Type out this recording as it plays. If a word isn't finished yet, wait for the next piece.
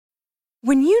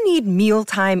When you need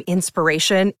mealtime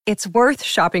inspiration, it's worth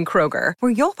shopping Kroger,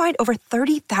 where you'll find over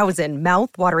 30,000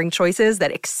 mouth-watering choices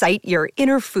that excite your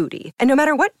inner foodie. And no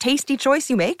matter what tasty choice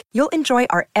you make, you'll enjoy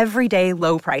our everyday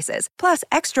low prices, plus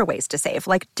extra ways to save,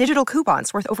 like digital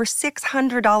coupons worth over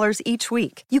 $600 each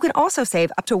week. You can also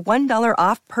save up to $1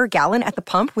 off per gallon at the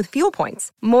pump with fuel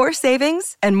points. More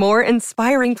savings and more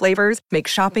inspiring flavors make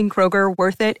shopping Kroger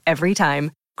worth it every time.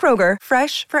 Kroger,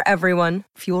 fresh for everyone.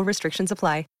 Fuel restrictions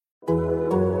apply.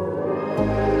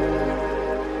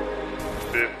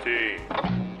 15.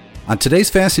 On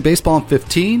today's Fantasy Baseball in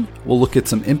 15, we'll look at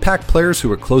some impact players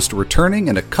who are close to returning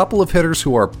and a couple of hitters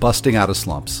who are busting out of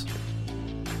slumps.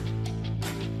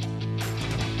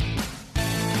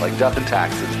 Like death and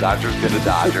taxes, Dodger's been a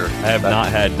Dodger. I have not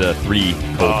had 3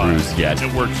 cold brews yet.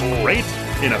 It works great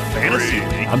in a fantasy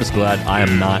league. I'm just glad I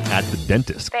am not at the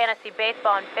dentist. Fantasy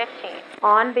Baseball in 15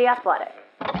 on The Athletic.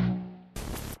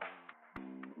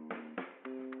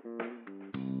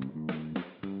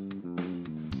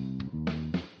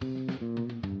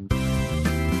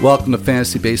 Welcome to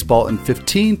Fantasy Baseball in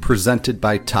 15, presented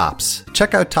by Topps.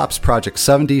 Check out Topps Project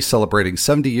 70, celebrating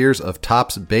 70 years of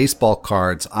Topps baseball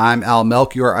cards. I'm Al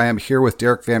Melchior. I am here with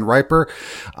Derek Van Riper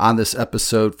on this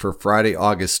episode for Friday,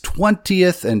 August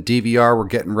 20th. And DVR, we're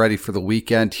getting ready for the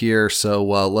weekend here. So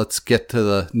let's get to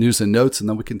the news and notes, and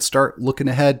then we can start looking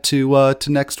ahead to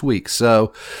next week.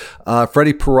 So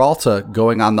Freddie Peralta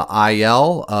going on the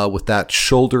IL with that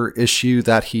shoulder issue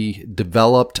that he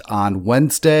developed on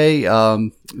Wednesday.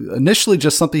 Initially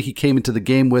just something he came into the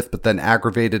game with, but then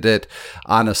aggravated it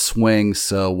on a swing.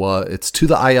 So it's to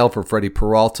the IL for Freddie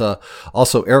Peralta.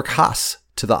 Also, Eric Haas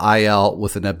to the IL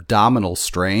with an abdominal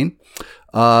strain.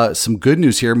 Some good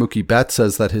news here. Mookie Betts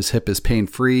says that his hip is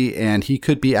pain-free and he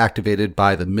could be activated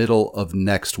by the middle of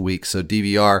next week. So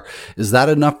DVR, is that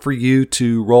enough for you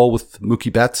to roll with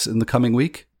Mookie Betts in the coming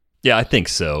week? Yeah, I think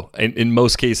so. In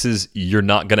most cases, you're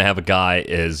not going to have a guy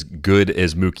as good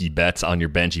as Mookie Betts on your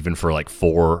bench, even for like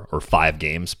 4 or 5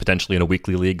 games, potentially in a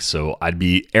weekly league. So I'd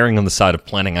be erring on the side of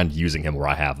planning on using him where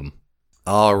I have him.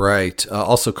 All right.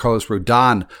 Also, Carlos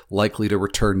Rodon likely to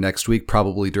return next week,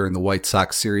 probably during the White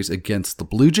Sox series against the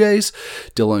Blue Jays.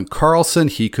 Dylan Carlson,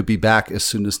 he could be back as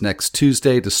soon as next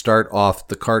Tuesday to start off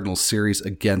the Cardinals series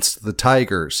against the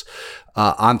Tigers.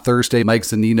 On Thursday, Mike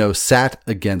Zunino sat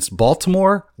against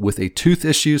Baltimore with a tooth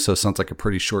issue, so it sounds like a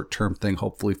pretty short-term thing,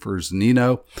 hopefully, for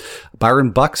Zunino.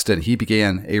 Byron Buxton, he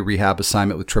began a rehab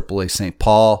assignment with AAA St.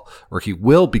 Paul, or he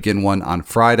will begin one on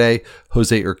Friday.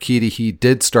 Jose Urquidy, he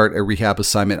did start a rehab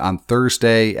assignment on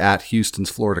Thursday at Houston's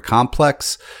Florida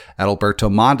Complex. Adalberto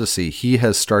Mondesi, he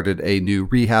has started a new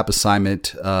rehab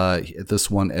assignment, this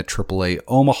one at AAA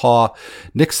Omaha.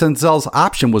 Nick Senzel's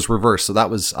option was reversed, so that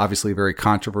was obviously a very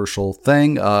controversial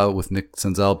thing with Nick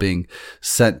Senzel being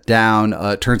sent down.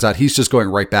 It turns out he's just going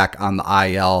right back on the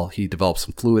IL. He developed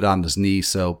some fluid on his knee,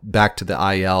 so back to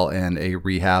the IL and a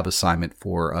rehab assignment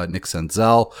for Nick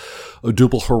Senzel.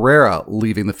 Odubel Herrera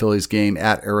leaving the Phillies game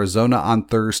at Arizona on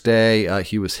Thursday.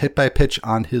 He was hit by a pitch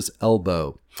on his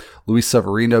elbow. Luis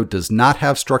Severino does not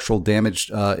have structural damage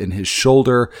in his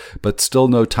shoulder, but still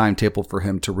no timetable for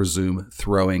him to resume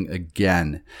throwing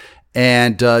again.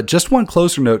 And just one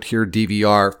closer note here,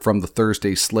 DVR, from the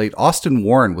Thursday slate. Austin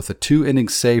Warren with a 2-inning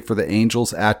save for the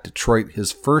Angels at Detroit,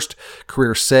 his first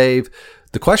career save.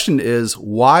 The question is,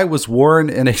 why was Warren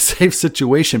in a safe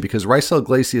situation? Because Raisel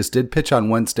Iglesias did pitch on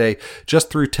Wednesday, just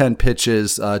threw 10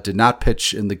 pitches, did not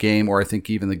pitch in the game, or I think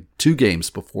even the 2 games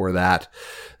before that.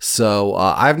 So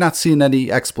I've not seen any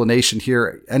explanation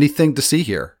here. Anything to see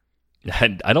here?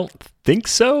 I don't think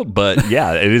so, but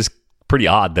yeah, it is pretty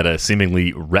odd that a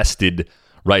seemingly rested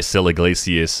Raisel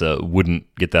Iglesias wouldn't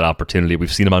get that opportunity.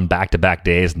 We've seen him on back-to-back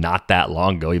days not that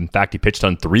long ago. In fact, he pitched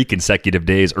on 3 consecutive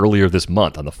days earlier this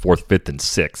month on the 4th, 5th, and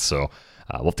 6th. So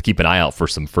we'll have to keep an eye out for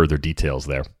some further details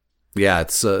there. Yeah,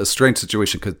 it's a strange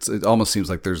situation because it almost seems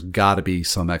like there's got to be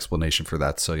some explanation for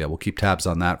that. So yeah, we'll keep tabs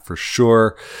on that for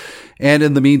sure. And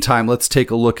in the meantime, let's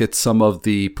take a look at some of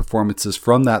the performances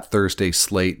from that Thursday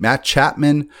slate. Matt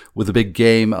Chapman with a big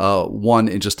game, one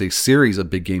in just a series of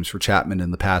big games for Chapman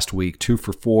in the past week. 2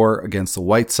 for 4 against the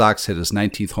White Sox, hit his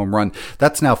 19th home run.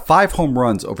 That's now 5 home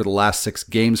runs over the last 6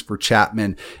 games for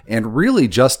Chapman, and really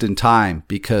just in time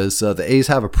because the A's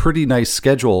have a pretty nice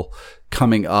schedule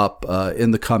coming up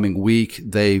in the coming week.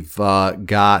 They've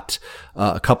got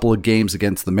a couple of games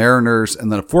against the Mariners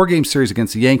and then a 4-game series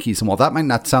against the Yankees. And while that might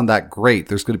not sound that great,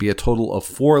 there's going to be a total of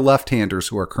 4 left-handers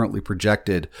who are currently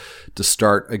projected to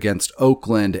start against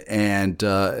Oakland. And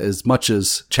as much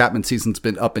as Chapman's season's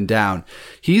been up and down,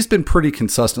 he's been pretty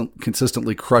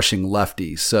consistently crushing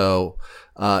lefties. So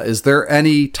is there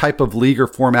any type of league or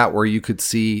format where you could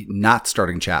see not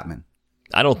starting Chapman?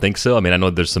 I don't think so. I mean, I know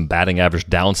there's some batting average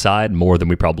downside, more than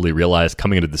we probably realized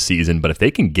coming into the season, but if they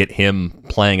can get him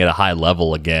playing at a high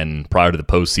level again prior to the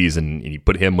postseason, and you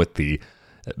put him with the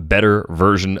better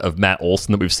version of Matt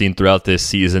Olson that we've seen throughout this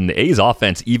season, the A's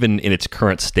offense, even in its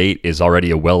current state, is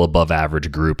already a well above average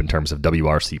group in terms of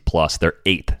WRC+. They're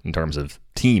 8th in terms of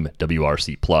team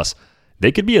WRC+.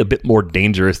 They could be a bit more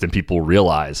dangerous than people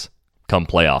realize come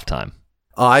playoff time.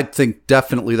 I think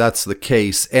definitely that's the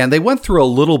case. And they went through a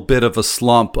little bit of a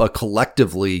slump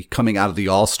collectively coming out of the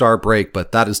All-Star break,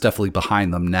 but that is definitely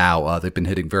behind them now. They've been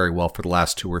hitting very well for the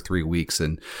last 2 or 3 weeks,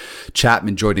 and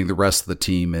Chapman joining the rest of the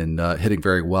team and hitting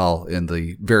very well in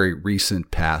the very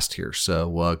recent past here.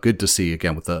 So good to see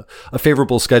again with a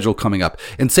favorable schedule coming up.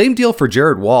 And same deal for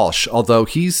Jared Walsh, although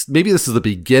maybe this is the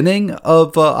beginning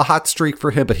of a hot streak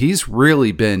for him, but he's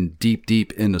really been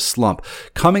deep in a slump.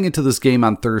 Coming into this game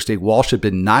on Thursday, Walsh had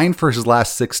been 9 for his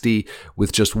last 60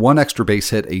 with just 1 extra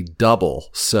base hit, a double.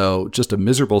 So just a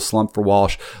miserable slump for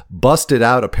Walsh. Busted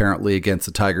out apparently against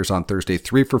the Tigers on Thursday,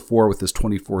 3 for 4 with his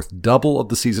 24th double of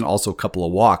the season, also a couple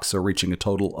of walks, so reaching a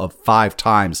total of 5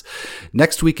 times.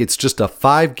 Next week, it's just a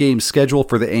 5-game schedule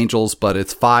for the Angels, but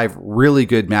it's 5 really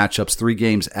good matchups, 3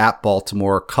 games at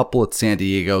Baltimore, a couple at San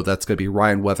Diego. That's going to be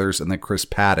Ryan Weathers and then Chris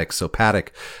Paddock. So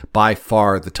Paddock, by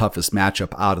far the toughest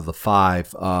matchup out of the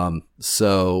 5.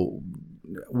 So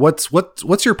what's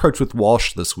your approach with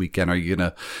Walsh this weekend? Are you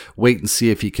going to wait and see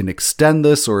if he can extend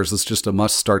this, or is this just a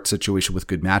must-start situation with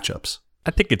good matchups?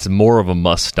 I think it's more of a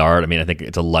must-start. I mean, I think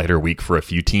it's a lighter week for a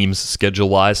few teams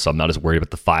schedule-wise, so I'm not as worried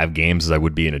about the 5 games as I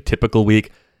would be in a typical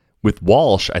week. With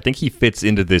Walsh, I think he fits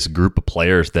into this group of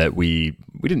players that we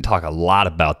didn't talk a lot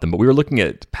about them, but we were looking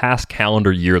at past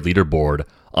calendar year leaderboard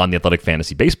on the Athletic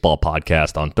Fantasy Baseball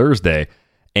podcast on Thursday,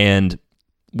 and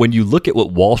when you look at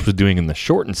what Walsh was doing in the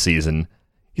shortened season,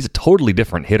 he's a totally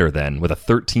different hitter then, with a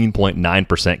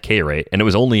 13.9% K rate, and it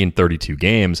was only in 32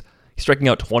 games. He's striking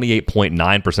out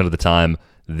 28.9% of the time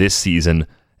this season.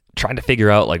 Trying to figure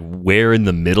out where in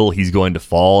the middle he's going to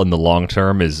fall in the long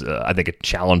term is, I think, a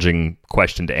challenging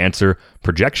question to answer.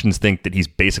 Projections think that he's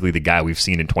basically the guy we've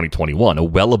seen in 2021, a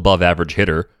well above average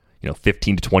hitter,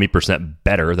 15 to 20%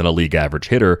 better than a league average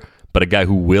hitter, but a guy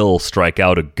who will strike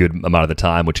out a good amount of the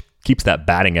time, which keeps that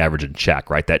batting average in check,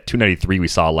 right? That 293 we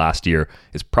saw last year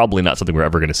is probably not something we're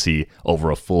ever going to see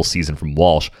over a full season from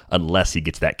Walsh unless he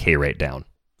gets that K rate down.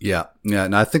 Yeah,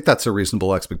 and I think that's a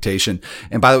reasonable expectation.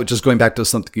 And by the way, just going back to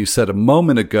something you said a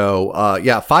moment ago,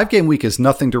 5-game week is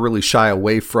nothing to really shy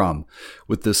away from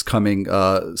with this coming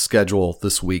schedule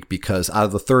this week, because out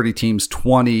of the 30 teams,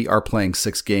 20 are playing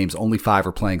 6 games, only 5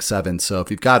 are playing 7. So if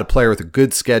you've got a player with a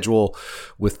good schedule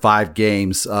with 5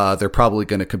 games, they're probably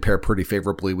going to compare pretty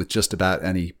favorably with just about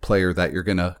any player that you're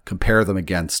going to compare them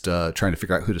against, trying to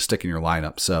figure out who to stick in your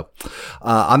lineup. So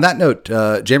on that note,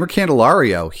 Jeimer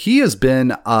Candelario, he has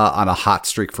been on a hot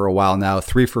streak for a while now.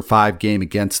 3 for 5 game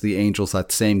against the Angels, that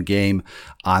same game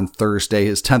on Thursday,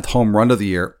 his 10th home run of the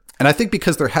year. And I think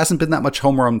because there hasn't been that much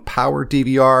home run power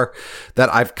DVR,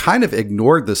 that I've kind of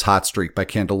ignored this hot streak by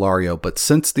Candelario. But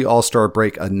since the All-Star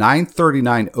break, a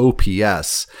 939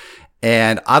 OPS.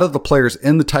 And out of the players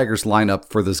in the Tigers lineup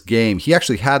for this game, he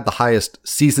actually had the highest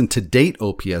season-to-date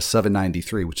OPS,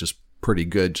 793, which is pretty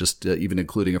good, just even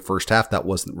including a first half that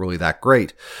wasn't really that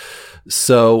great.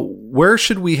 So where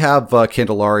should we have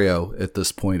Candelario at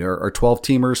this point? Are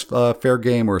 12-teamers fair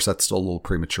game, or is that still a little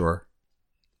premature?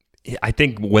 I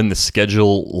think when the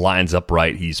schedule lines up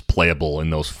right, he's playable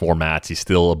in those formats. He's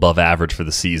still above average for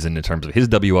the season in terms of his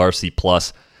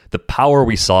WRC+. The power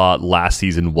we saw last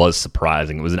season was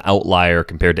surprising. It was an outlier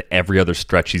compared to every other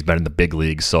stretch he's been in the big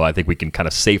leagues. So I think we can kind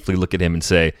of safely look at him and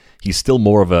say he's still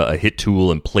more of a hit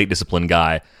tool and plate discipline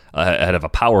guy ahead of a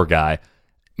power guy.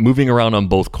 Moving around on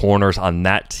both corners on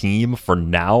that team for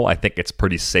now, I think it's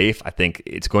pretty safe. I think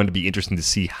it's going to be interesting to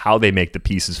see how they make the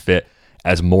pieces fit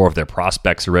as more of their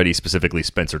prospects are ready, specifically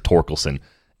Spencer Torkelson.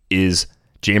 Is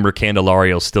Jeimer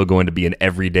Candelario still going to be an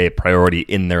everyday priority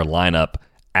in their lineup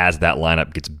as that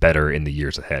lineup gets better in the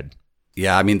years ahead?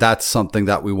 Yeah, I mean, that's something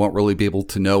that we won't really be able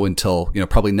to know until,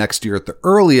 probably next year at the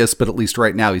earliest, but at least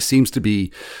right now he seems to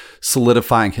be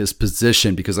solidifying his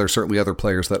position, because there are certainly other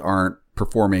players that aren't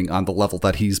performing on the level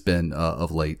that he's been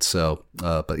of late. So,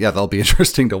 but yeah, that'll be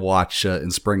interesting to watch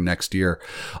in spring next year.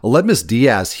 Aledmys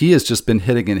Diaz, he has just been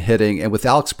hitting, and with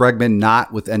Alex Bregman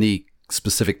not with any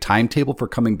specific timetable for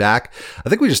coming back, I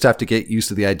think we just have to get used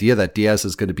to the idea that Diaz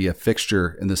is going to be a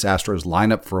fixture in this Astros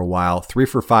lineup for a while.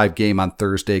 3-for-5 game on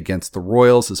Thursday against the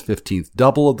Royals, his 15th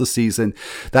double of the season.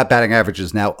 That batting average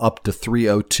is now up to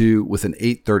 .302 with an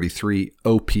 .833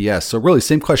 OPS. So really,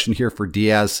 same question here for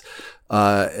Diaz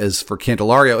as for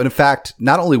Candelario. And in fact,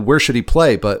 not only where should he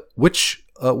play, but which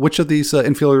of these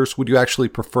infielders would you actually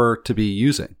prefer to be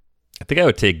using? I think I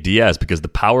would take Diaz because the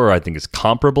power I think is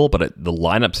comparable, but the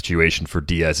lineup situation for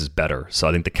Diaz is better. So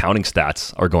I think the counting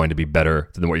stats are going to be better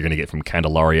than what you're going to get from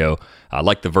Candelario. I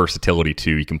like the versatility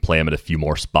too. You can play him at a few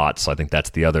more spots. So I think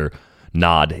that's the other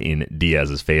nod in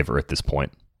Diaz's favor at this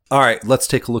point. All right, let's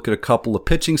take a look at a couple of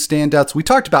pitching standouts. We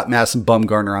talked about Madison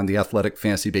Bumgarner on the Athletic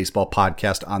Fantasy Baseball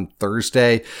podcast on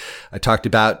Thursday. I talked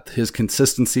about his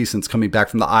consistency since coming back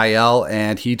from the IL,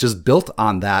 and he just built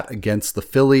on that against the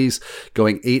Phillies,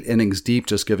 going 8 innings deep,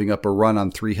 just giving up a run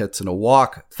on 3 hits and a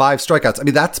walk, 5 strikeouts. I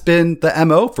mean, that's been the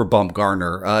MO for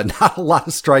Bumgarner. Not a lot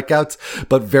of strikeouts,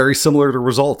 but very similar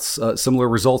results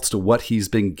to what he's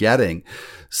been getting.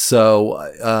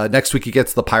 So next week he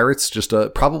gets the Pirates, just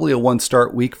probably a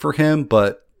 1-start week for him,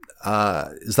 but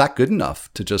is that good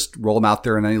enough to just roll him out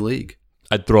there in any league?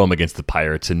 I'd throw him against the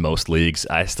Pirates in most leagues.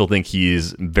 I still think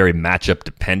he's very matchup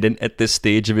dependent at this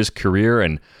stage of his career,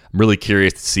 and I'm really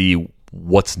curious to see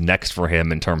what's next for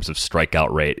him in terms of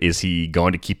strikeout rate. Is he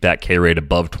going to keep that K rate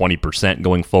above 20%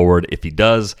 going forward? If he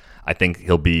does, I think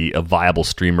he'll be a viable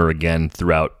streamer again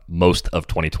throughout most of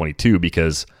 2022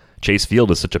 because Chase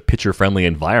Field is such a pitcher-friendly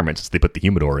environment since they put the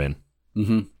humidor in.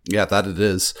 Mm-hmm. Yeah, that it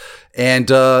is. And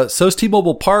so is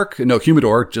T-Mobile Park. No,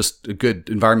 humidor, just a good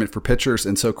environment for pitchers.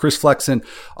 And so Chris Flexen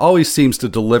always seems to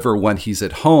deliver when he's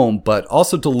at home, but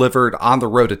also delivered on the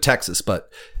road at Texas.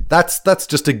 But that's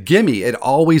just a gimme. It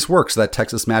always works. That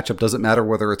Texas matchup doesn't matter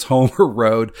whether it's home or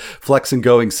road. Flexen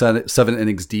going 7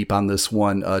 innings deep on this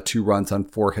one, 2 runs on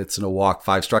 4 hits and a walk,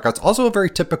 5 strikeouts. Also a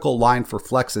very typical line for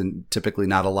Flexen. Typically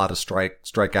not a lot of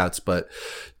strikeouts, but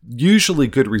usually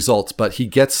good results. But he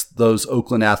gets those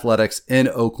Oakland Athletics in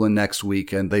Oakland next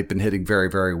week, and they've been hitting very,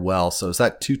 very well. So is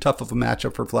that too tough of a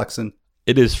matchup for Flexen?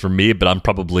 It is for me, but I'm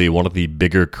probably one of the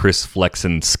bigger Chris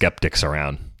Flexen skeptics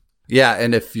around. Yeah,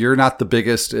 and if you're not the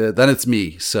biggest, then it's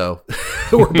me. So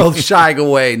we're both shying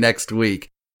away next week.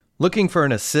 Looking for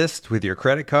an assist with your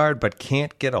credit card but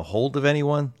can't get a hold of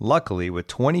anyone? Luckily, with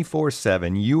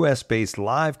 24/7 U.S.-based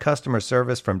live customer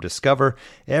service from Discover,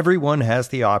 everyone has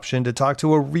the option to talk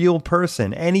to a real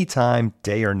person anytime,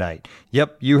 day or night.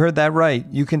 Yep, you heard that right.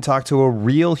 You can talk to a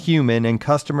real human in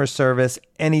customer service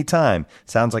anytime.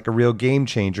 Sounds like a real game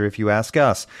changer if you ask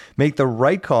us. Make the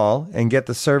right call and get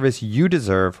the service you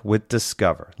deserve with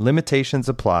Discover. Limitations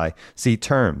apply. See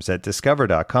terms at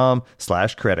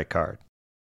discover.com/creditcard.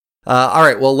 All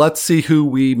right, well, let's see who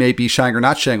we may be shying or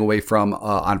not shying away from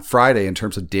on Friday in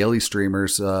terms of daily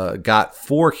streamers. Got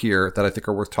 4 here that I think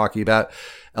are worth talking about.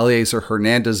 Eliezer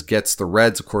Hernandez gets the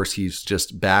Reds. Of course, he's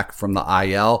just back from the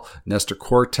IL. Nestor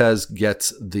Cortes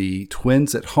gets the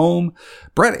Twins at home.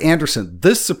 Brett Anderson,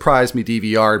 this surprised me,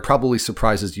 DVR. It probably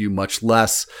surprises you much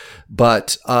less.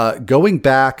 But going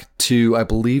back to, I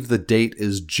believe the date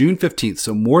is June 15th,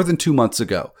 so more than 2 months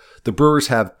ago, the Brewers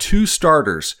have 2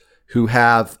 starters who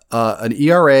have an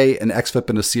ERA, an xFIP,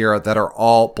 and a SIERA that are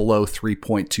all below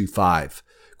 3.25.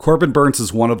 Corbin Burns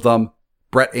is one of them.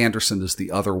 Brett Anderson is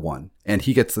the other one, and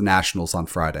he gets the Nationals on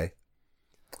Friday.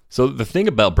 So the thing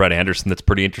about Brett Anderson that's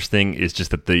pretty interesting is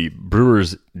just that the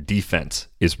Brewers' defense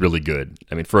is really good.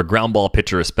 I mean, for a ground ball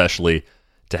pitcher especially,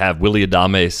 to have Willy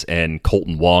Adames and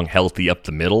Colton Wong healthy up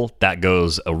the middle, that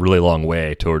goes a really long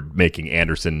way toward making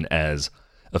Anderson as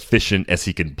efficient as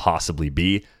he can possibly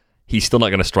be. He's still not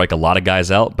going to strike a lot of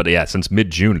guys out, but yeah, since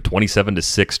mid-June, a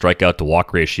 27-6 strikeout to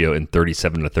walk ratio in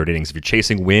 37 to 30 innings. If you're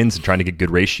chasing wins and trying to get good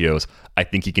ratios, I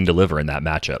think he can deliver in that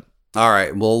matchup. All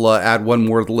right, we'll add one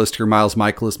more to the list here. Miles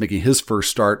Michaelis making his first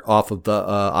start off of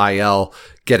the IL,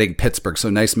 getting Pittsburgh. So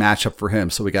nice matchup for him.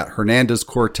 So we got Hernandez,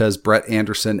 Cortes, Brett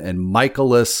Anderson, and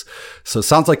Michaelis. So it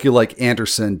sounds like you like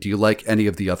Anderson. Do you like any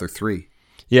of the other 3?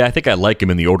 Yeah, I think I like him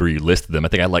in the order you listed them. I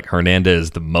think I like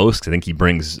Hernandez the most. I think he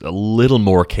brings a little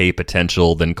more K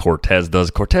potential than Cortes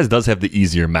does. Cortes does have the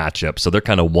easier matchup, so they're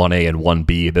kind of 1A and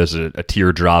 1B. There's a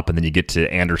tier drop, and then you get to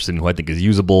Anderson, who I think is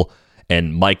usable,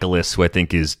 and Michaelis, who I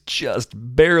think is just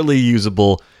barely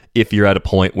usable if you're at a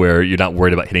point where you're not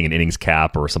worried about hitting an innings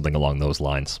cap or something along those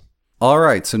lines. All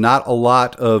right, so not a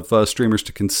lot of streamers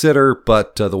to consider,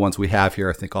 but the ones we have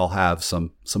here, I think all have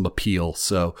some appeal.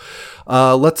 So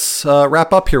let's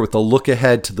wrap up here with a look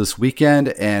ahead to this weekend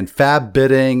and fab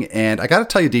bidding. And I got to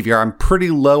tell you, DVR, I'm pretty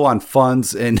low on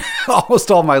funds in almost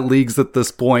all my leagues at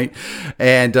this point.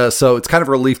 And so it's kind of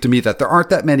a relief to me that there aren't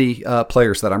that many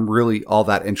players that I'm really all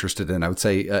that interested in. I would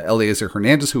say Eliezer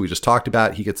Hernandez, who we just talked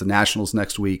about, he gets the Nationals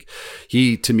next week.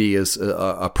 He, to me, is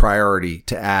a priority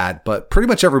to add, but pretty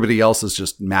much everybody else is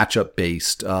just matchup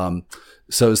based.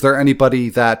 So is there anybody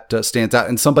that stands out,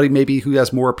 and somebody maybe who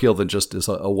has more appeal than just as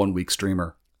a 1 week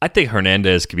streamer? I think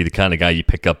Hernandez could be the kind of guy you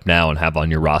pick up now and have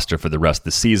on your roster for the rest of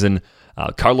the season.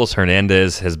 Carlos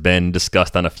Hernandez has been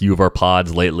discussed on a few of our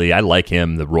pods lately. I like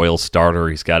him, the Royals starter.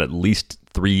 He's got at least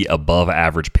 3 above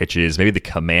average pitches. Maybe the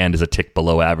command is a tick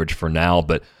below average for now,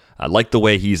 but I like the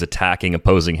way he's attacking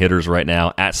opposing hitters right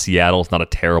now. At Seattle, it's not a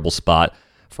terrible spot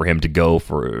for him to go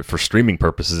for streaming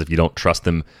purposes if you don't trust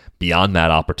him beyond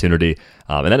that opportunity.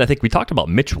 And then I think we talked about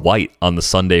Mitch White on the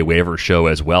Sunday waiver show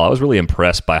as well. I was really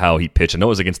impressed by how he pitched. I know it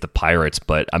was against the Pirates,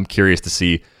 but I'm curious to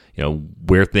see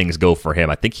where things go for him.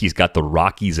 I think he's got the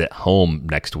Rockies at home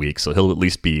next week, so he'll at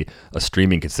least be a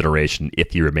streaming consideration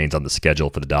if he remains on the schedule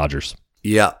for the Dodgers.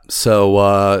 Yeah. So,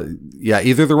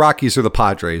 either the Rockies or the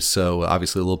Padres. So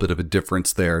obviously a little bit of a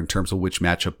difference there in terms of which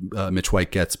matchup Mitch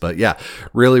White gets. But yeah,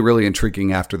 really, really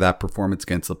intriguing after that performance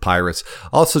against the Pirates.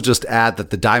 Also just add that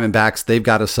the Diamondbacks, they've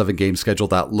got a 7-game schedule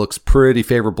that looks pretty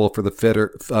favorable for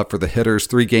the hitters.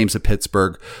 3 games at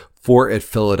Pittsburgh, 4 at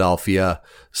Philadelphia.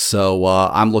 So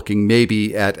I'm looking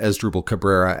maybe at Asdrubal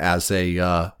Cabrera as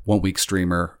a 1 week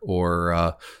streamer,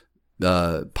 or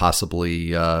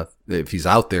possibly if he's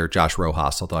out there, Josh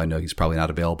Rojas, although I know he's probably not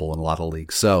available in a lot of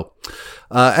leagues. So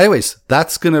anyways,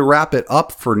 that's going to wrap it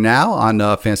up for now on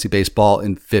Fantasy Baseball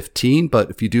in 15. But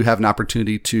if you do have an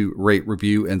opportunity to rate,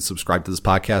 review, and subscribe to this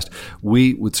podcast,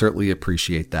 we would certainly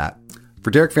appreciate that. For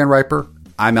Derek Van Riper,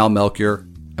 I'm Al Melchior,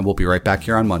 and we'll be right back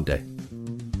here on Monday.